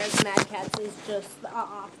Mad Catz is just the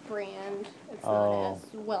off-brand. It's not as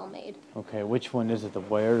well-made. Okay, which one is it, the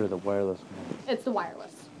wired or the wireless one? It's the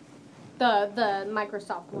wireless. The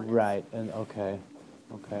Microsoft one. Right, and okay.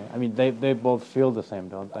 I mean, they both feel the same,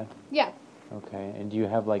 don't they? Yeah. Okay, and do you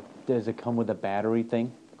have, like, does it come with a battery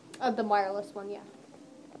thing? The wireless one, yeah.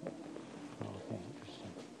 Okay,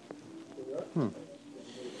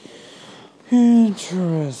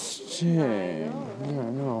 interesting. I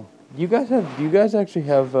know. Do you guys actually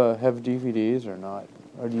have DVDs or not?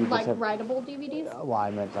 Or do you like just have writable DVDs? Well,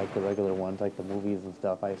 I meant like the regular ones, like the movies and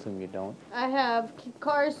stuff. I assume you don't. I have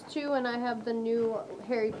Cars 2 and I have the new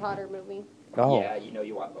Harry Potter movie. Oh. Yeah, you know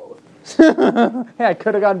you want both. Hey, I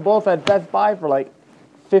could have gotten both at Best Buy for like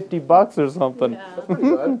 $50 or something. Yeah. That's pretty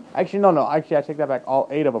good. Actually, no. Actually, I take that back. All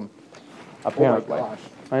 8 of them. Apparently. Oh my gosh.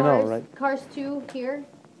 I know, right? Cars 2 here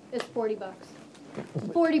is $40.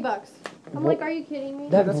 $40. I'm like, are you kidding me?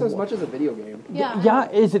 That's as much as a video game. Yeah.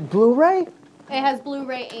 Yeah, is it Blu-ray? It has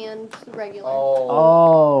Blu-ray and regular.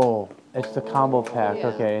 Oh, it's the combo pack. Yeah.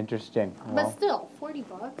 Okay, interesting. But Well, still, $40.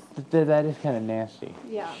 that is kind of nasty.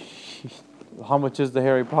 Yeah. How much is the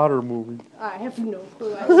Harry Potter movie? I have no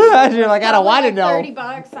clue. You're like, I don't want to know. $30.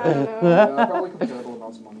 I don't know. Yeah, probably comparable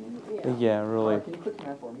amounts of money. Yeah, really. Can you click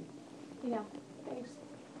that for me? Yeah. Thanks.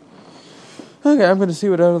 Okay, I'm gonna see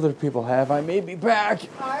what other people have. I may be back.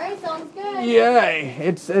 All right, sounds good. Yay!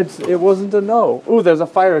 It wasn't a no. Ooh, there's a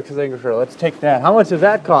fire extinguisher. Let's take that. How much does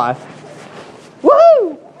that cost?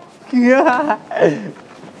 Woo! Yeah.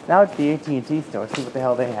 Now it's the AT&T store. See what the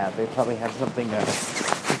hell they have. They probably have something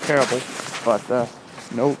comparable, but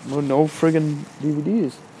no friggin'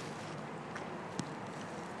 DVDs.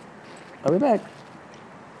 I'll be back.